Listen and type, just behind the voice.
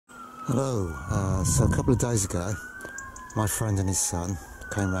Hello, so a couple of days ago my friend and his son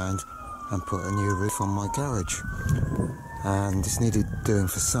came round and put a new roof on my garage, and it's needed doing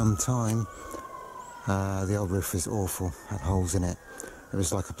for some time. The old roof is awful, had holes in it. It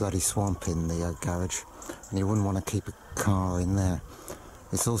was like a bloody swamp in the garage, and you wouldn't want to keep a car in there.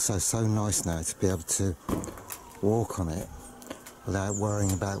 It's also so nice now to be able to walk on it without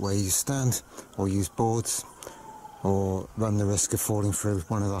worrying about where you stand or use boards or run the risk of falling through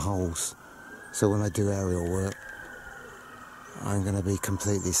one of the holes. So when I do aerial work, I'm going to be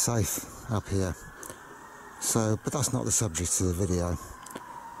completely safe up here. So, but that's not the subject of the video.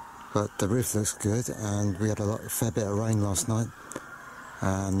 But the roof looks good, and we had a fair bit of rain last night,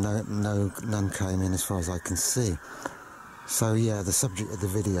 and none came in as far as I can see. So yeah, the subject of the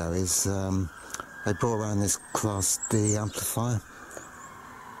video is they brought around this Class D amplifier,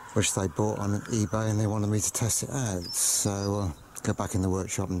 which they bought on eBay, and they wanted me to test it out. So go back in the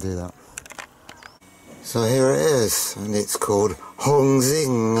workshop and do that. So here it is, and it's called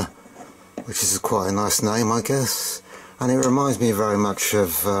Hongxing, which is quite a nice name, I guess. And it reminds me very much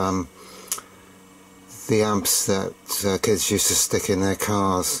of the amps that kids used to stick in their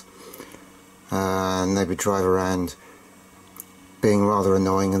cars, and they would drive around being rather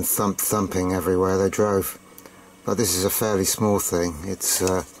annoying and thumping everywhere they drove. But this is a fairly small thing. It's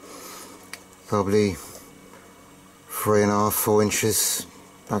probably 3.5, 4 inches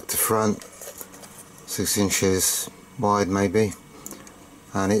back to front, 6 inches wide maybe,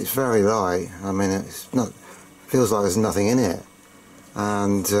 and it's very light. I mean, it's not, feels like there's nothing in it.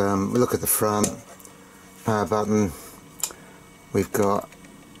 And we look at the front power button. We've got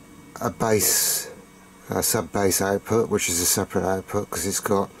a bass, sub bass output, which is a separate output because it's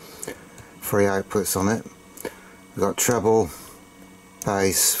got 3 outputs on it. We've got treble,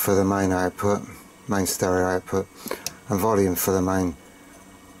 bass for the main output, main stereo output, and volume for the main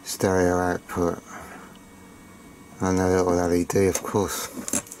stereo output, and a little LED, of course.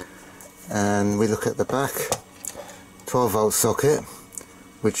 And we look at the back, 12 volt socket,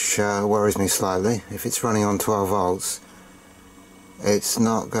 which worries me slightly. If it's running on 12 volts, it's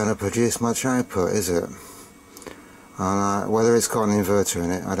not going to produce much output, is it? Whether it's got an inverter in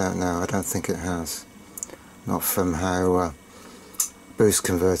it, I don't know. I don't think it has. Not from how boost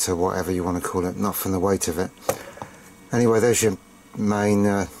converter, whatever you want to call it, not from the weight of it. Anyway, there's your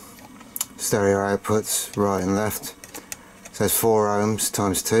main stereo outputs, right and left. It says 4 ohms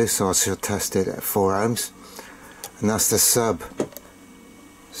times 2, so I shall test it at 4 ohms. And that's the sub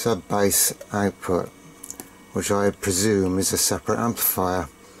bass output, which I presume is a separate amplifier.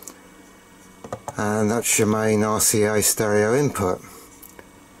 And that's your main RCA stereo input.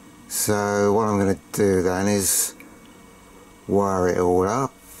 So what I'm going to do then is wire it all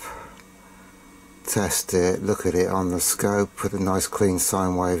up, test it, look at it on the scope, put a nice clean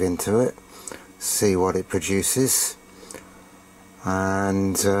sine wave into it, see what it produces,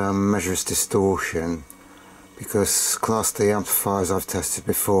 and measure its distortion, because Class D amplifiers I've tested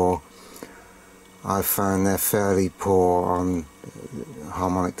before, I've found they're fairly poor on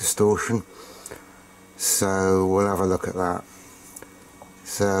harmonic distortion. So we'll have a look at that.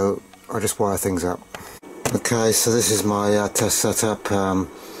 So I'll just wire things up. Okay, so this is my test setup.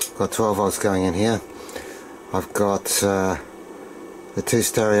 Got 12 volts going in here. I've got the 2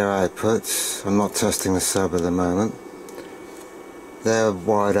 stereo outputs. I'm not testing the sub at the moment. They're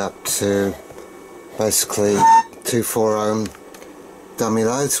wired up to basically 2 4 ohm dummy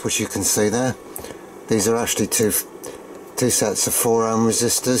loads, which you can see there. These are actually two sets of 4 ohm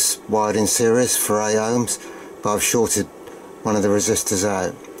resistors wired in series for 8 ohms, but I've shorted one of the resistors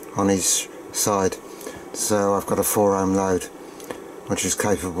out on each side, so I've got a 4 ohm load which is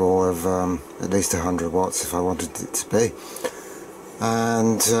capable of at least 100 watts if I wanted it to be.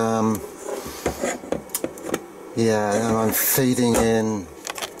 And yeah, and I'm feeding in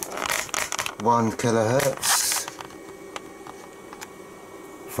 1 kilohertz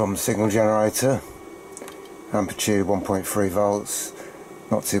from signal generator, amplitude 1.3 volts.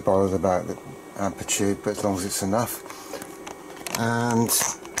 Not too bothered about the amplitude, but as long as it's enough. And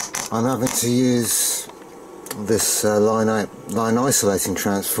I'm having to use this line isolating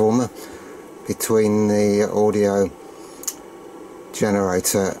transformer between the audio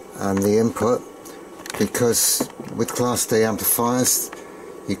generator and the input, because with Class D amplifiers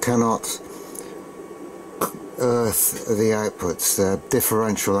you cannot earth the outputs, they're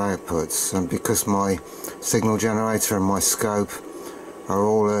differential outputs, and because my signal generator and my scope are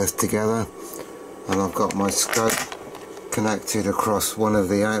all earthed together, and I've got my scope connected across one of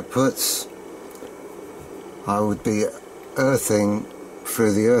the outputs, I would be earthing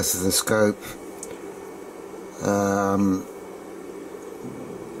through the earth of the scope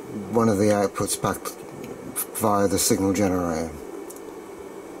one of the outputs back via the signal generator.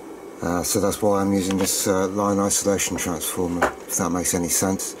 So that's why I'm using this line isolation transformer, if that makes any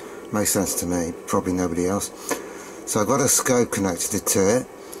sense. Makes sense to me, probably nobody else. So I've got a scope connected to it.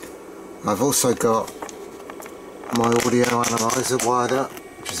 I've also got my audio analyzer wired up,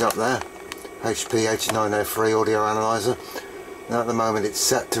 which is up there, HP 8903 audio analyzer. Now at the moment it's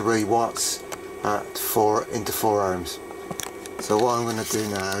set to read watts at into 4 ohms. So what I'm going to do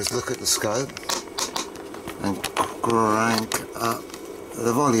now is look at the scope and crank up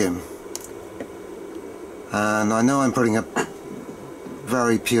the volume. And I know I'm putting a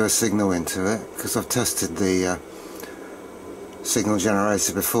very pure signal into it because I've tested the signal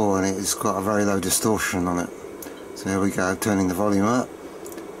generator before and it's got a very low distortion on it. So here we go, turning the volume up,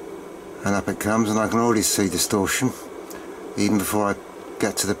 and up it comes, and I can already see distortion even before I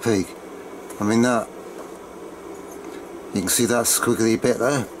get to the peak. I mean, that, you can see that squiggly bit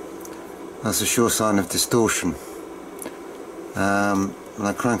there, that's a sure sign of distortion. And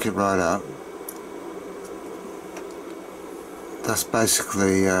I crank it right up, that's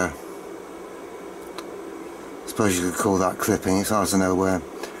basically, I suppose you could call that clipping. It's hard to know where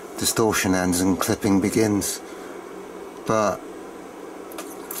distortion ends and clipping begins. But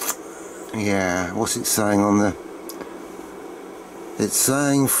yeah, what's it saying on the... It's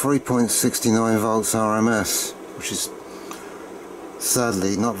saying 3.69 volts RMS, which is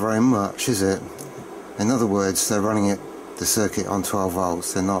sadly not very much, is it? In other words, they're running the circuit on 12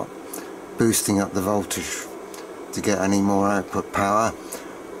 volts. They're not boosting up the voltage to get any more output power.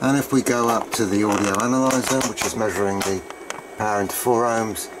 And if we go up to the audio analyzer, which is measuring the power into 4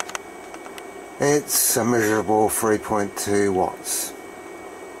 ohms, it's a measurable 3.2 watts.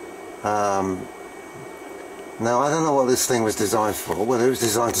 Now I don't know what this thing was designed for, whether it was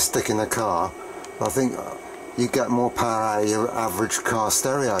designed to stick in the car. I think you get more power out of your average car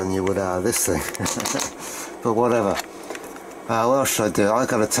stereo than you would out of this thing. But whatever. What else should I do? I've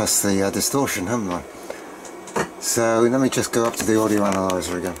got to test the distortion, haven't I? So let me just go up to the audio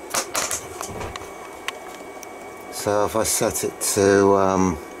analyzer again. So if I set it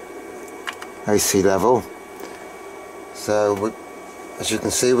to AC level, so as you can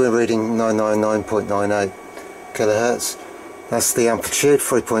see we're reading 999.98 kilohertz. That's the amplitude,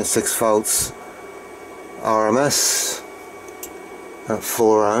 3.6 volts RMS at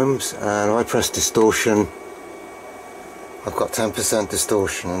 4 ohms, and I press distortion. I've got 10%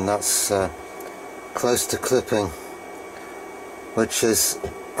 distortion, and that's close to clipping, which is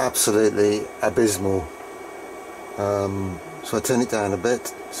absolutely abysmal. So I turn it down a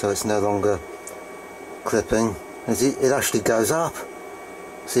bit so it's no longer clipping. It actually goes up.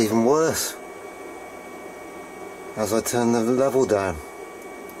 It's even worse as I turn the level down.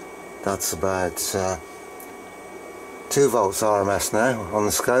 That's about 2 volts RMS now on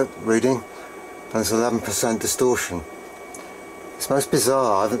the scope reading, and it's 11% distortion. It's most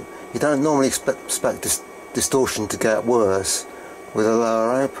bizarre. You don't normally expect distortion to get worse with a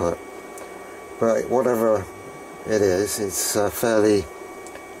lower output, but whatever it is, it's fairly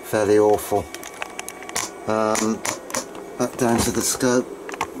awful. Back down to the scope.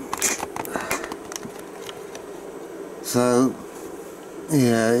 So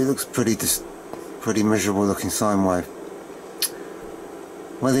yeah, it looks pretty miserable looking sine wave.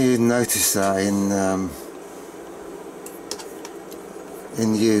 Whether you notice that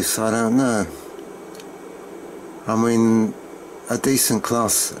in use, I don't know. I mean, a decent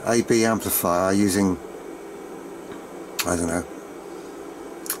class AB amplifier using, I don't know,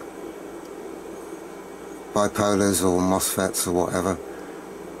 bipolars or MOSFETs or whatever,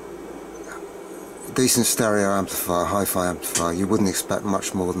 a decent stereo amplifier, hi-fi amplifier, you wouldn't expect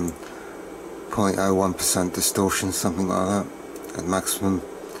much more than 0.01% distortion, something like that, at maximum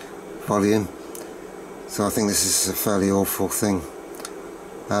volume. So I think this is a fairly awful thing.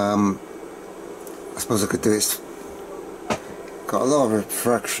 I suppose I could do it. Got a lot of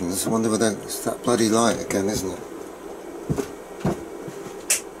refractions. I wonder whether it's that bloody light again, isn't it?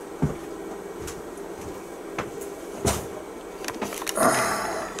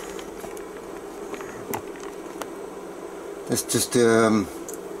 Let's just do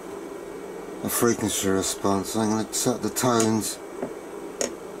a frequency response. I'm going to set the tones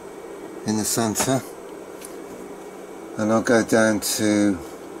in the centre, and I'll go down to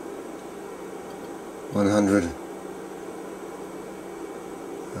 100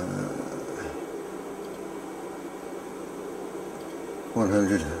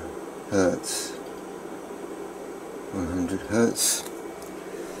 100 hertz. 100 hertz.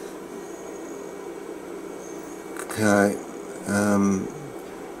 Okay.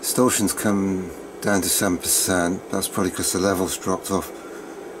 Distortion's come down to 7%. That's probably because the level's dropped off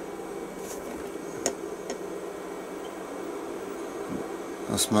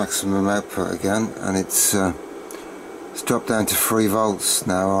That's maximum output again, and it's dropped down to 3 volts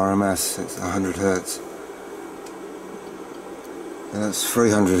now, RMS. It's 100 Hertz. And that's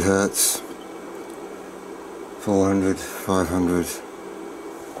 300 Hertz, 400, 500.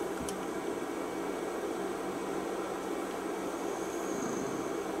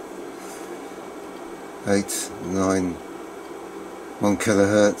 8, 9, 1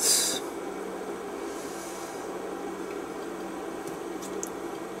 kilohertz,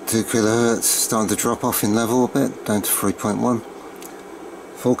 2 kilohertz, starting to drop off in level a bit, down to 3.1,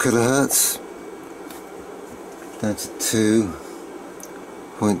 4 kilohertz, down to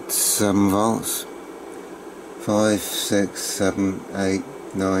 2.7 volts, 5, 6, 7, 8,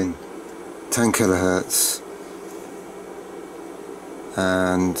 9, 10 kilohertz,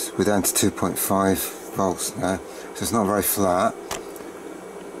 and we're down to 2.5 volts now, so it's not very flat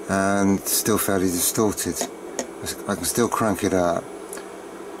and still fairly distorted. I can still crank it up,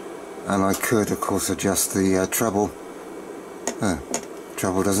 and I could of course adjust the treble.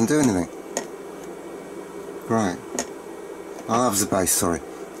 Treble doesn't do anything. Right. Oh, that was the bass, sorry.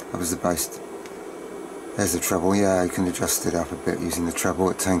 That was the bass. There's the treble. Yeah, you can adjust it up a bit using the treble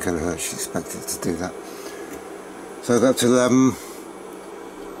at 10 kilohertz. You expect it to do that. So go up to 11,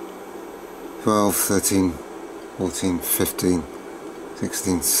 12, 13, 14, 15,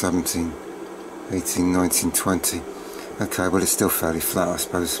 16, 17, 18, 19, 20. Okay, well it's still fairly flat, I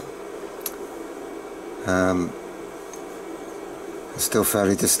suppose. It's still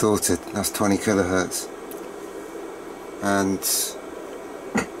fairly distorted. That's 20 kilohertz. And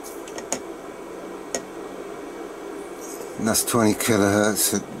that's 20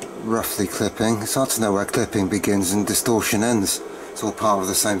 kilohertz at roughly clipping. It's hard to know where clipping begins and distortion ends. It's all part of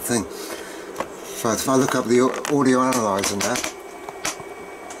the same thing. So if I look up the audio analyzer now,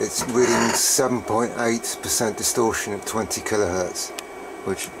 it's reading 7.8% distortion at 20 kilohertz,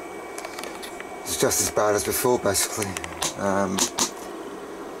 which is just as bad as before basically.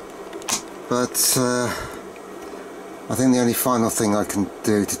 But I think the only final thing I can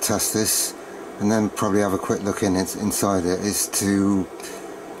do to test this, and then probably have a quick look inside it, is to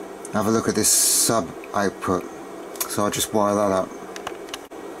have a look at this sub output. So I'll just wire that up.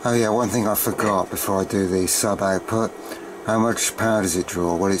 Oh yeah, one thing I forgot before I do the sub output. How much power does it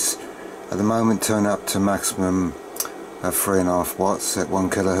draw? Well, it's at the moment turned up to maximum 3.5 watts at 1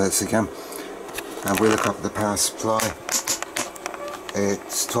 kilohertz again. And we look up the power supply.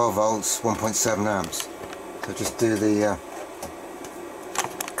 It's 12 volts, 1.7 amps. So just do the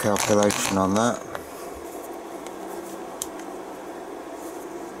calculation on that.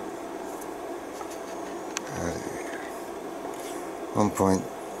 Uh,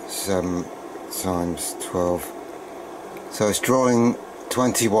 1.7 times 12. So it's drawing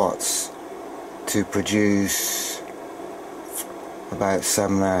 20 watts to produce about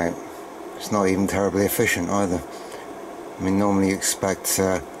 7 out. It's not even terribly efficient either. I mean, normally you expect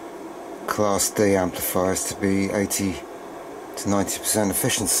Class D amplifiers to be 80 to 90%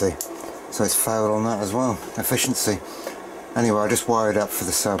 efficiency. So it's failed on that as well, efficiency. Anyway, I just wired up for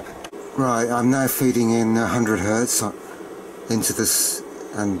the sub. Right, I'm now feeding in 100 Hertz into this,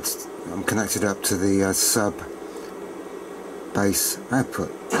 and I'm connected up to the sub bass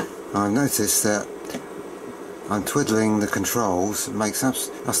output. I've noticed that I'm twiddling the controls.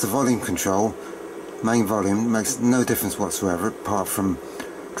 That's the volume control, main volume. Makes no difference whatsoever apart from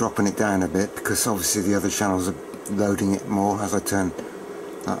dropping it down a bit, because obviously the other channels are loading it more as I turn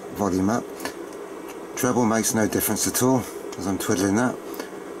that volume up. Treble makes no difference at all as I'm twiddling that.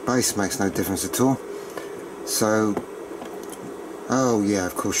 Bass makes no difference at all. So, oh yeah,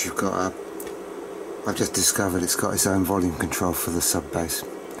 of course you've got I've just discovered it's got its own volume control for the sub bass.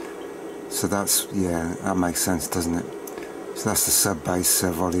 So that's, yeah, that makes sense, doesn't it? So that's the sub bass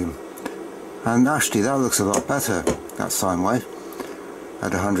volume. And actually that looks a lot better, that sine wave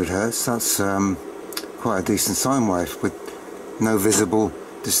at 100 Hertz. That's quite a decent sine wave with no visible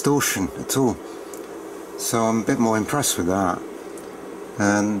distortion at all. So I'm a bit more impressed with that.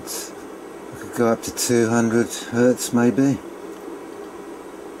 And I could go up to 200 Hertz maybe.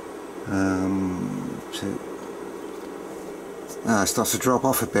 It starts to drop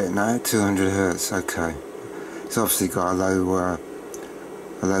off a bit now, 200 Hertz, okay. It's obviously got a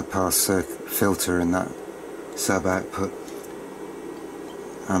low pass filter in that sub output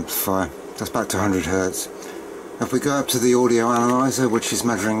amplifier. That's back to 100 Hertz. If we go up to the audio analyzer, which is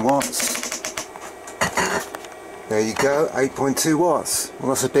measuring watts, there you go, 8.2 watts. Well,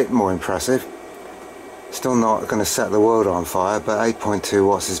 that's a bit more impressive. Still not going to set the world on fire, but 8.2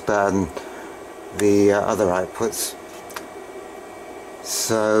 watts is better than the other outputs.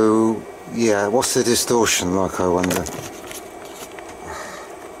 So yeah, what's the distortion like, I wonder?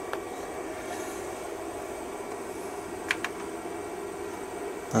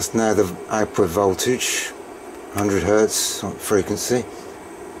 That's now the output voltage, 100 Hertz frequency.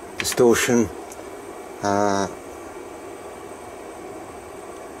 Distortion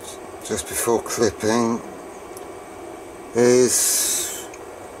just before clipping is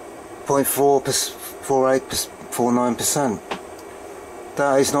 0.49%.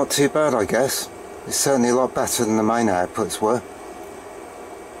 That is not too bad, I guess. It's certainly a lot better than the main outputs were.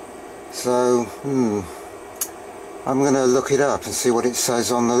 So, I'm going to look it up and see what it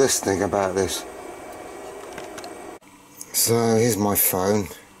says on the listing about this. So here's my phone,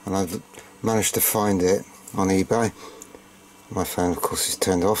 and I've managed to find it on eBay. My phone, of course, is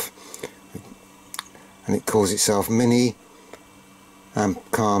turned off, and it calls itself Car Mini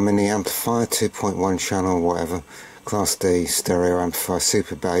Amplifier, 2.1 channel, whatever, Class D stereo amplifier,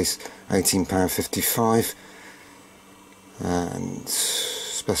 super bass, £18.55, and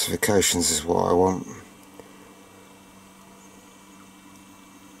specifications is what I want.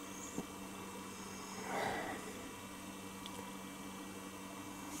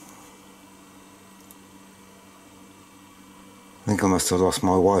 I think I must have lost my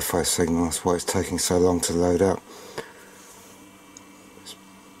Wi-Fi signal, that's why it's taking so long to load up.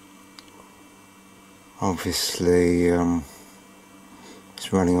 Obviously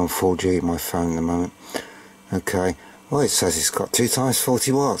it's running on 4G, my phone at the moment. Okay, well, it says it's got 2 times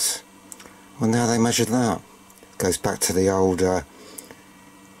 40 watts. Wonder how they measured that. Goes back to the old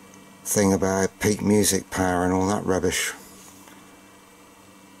thing about peak music power and all that rubbish.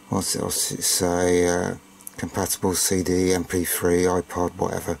 What's it say? Compatible CD, MP3, iPod,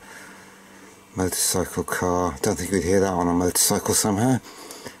 whatever. Motorcycle car. Don't think we'd hear that on a motorcycle somehow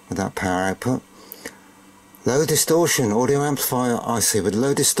with that power output. Low distortion, audio amplifier IC with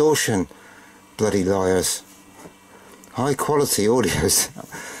low distortion. Bloody liars. High quality audios.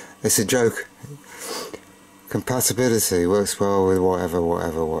 It's a joke. Compatibility works well with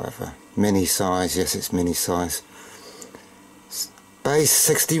whatever. Mini size, yes, it's mini size. Bass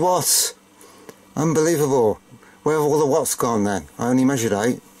 60 watts. Unbelievable. Where have all the watts gone then? I only measured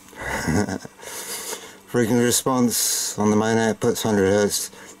 8. Frequency response on the main outputs 100 Hz,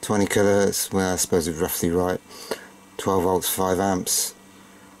 20 kHz, well, I suppose it's roughly right. 12 volts, 5 amps.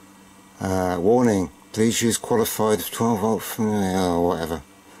 Warning, please use qualified 12 volt or whatever.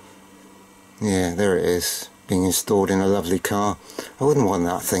 Yeah, there it is, being installed in a lovely car. I wouldn't want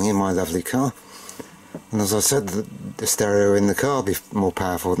that thing in my lovely car. And as I said, the stereo in the car would be more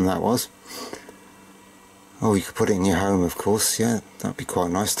powerful than that was. Oh, you could put it in your home, of course, yeah, that'd be quite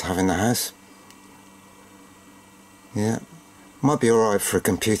nice to have in the house. Yeah, might be alright for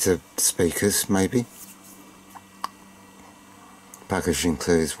computer speakers, maybe. Package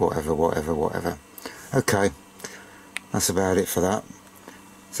includes whatever. Okay, that's about it for that.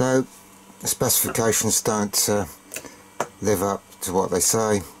 So, the specifications don't live up to what they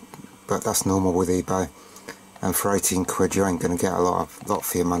say, but that's normal with eBay. And for 18 quid you ain't going to get a lot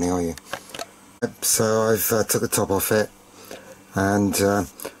for your money, are you? So I've took the top off it, and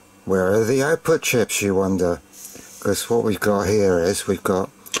where are the output chips, you wonder? Because what we've got here is we've got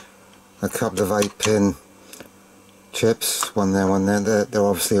a couple of 8-pin chips, one there, they're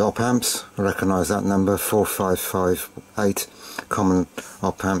obviously op amps. I recognise that number, 4558, common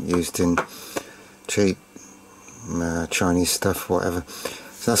op amp used in cheap Chinese stuff, whatever.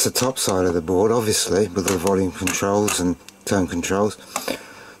 So that's the top side of the board, obviously, with the volume controls and tone controls.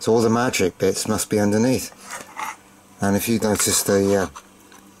 So all the magic bits must be underneath. And if you notice you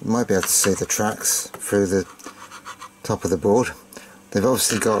might be able to see the tracks through the top of the board. They've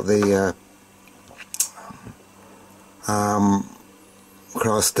obviously got the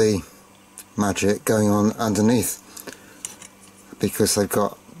Class D magic going on underneath, because they've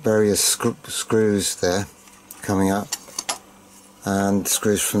got various screws there coming up and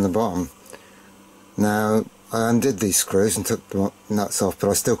screws from the bottom. Now, I undid these screws and took the nuts off, but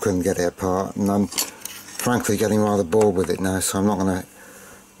I still couldn't get it apart, and I'm frankly getting rather bored with it now, so I'm not going to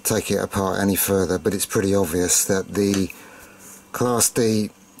take it apart any further. But it's pretty obvious that the Class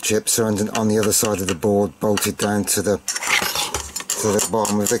D chips are on the other side of the board, bolted down to the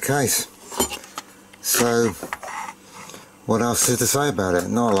bottom of the case. So what else is to say about it?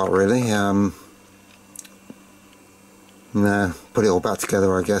 Not a lot really. No, put it all back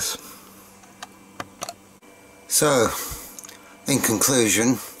together, I guess. So, in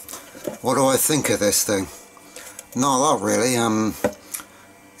conclusion, what do I think of this thing? Not a lot really.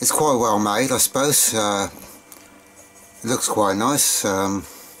 It's quite well made, I suppose. It looks quite nice,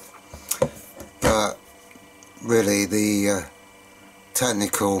 but really the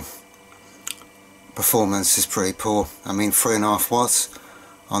technical performance is pretty poor. I mean, 3.5 watts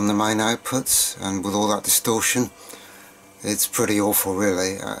on the main outputs, and with all that distortion, It's pretty awful,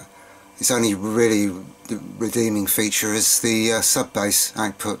 really. Its only really redeeming feature is the sub-bass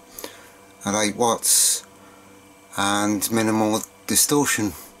output at 8 watts and minimal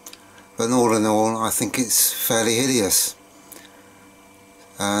distortion, but all in all I think it's fairly hideous.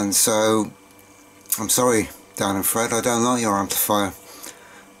 And so I'm sorry, Dan and Fred, I don't like your amplifier,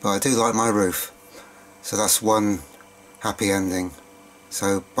 but I do like my roof. So that's one happy ending.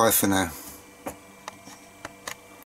 So bye for now.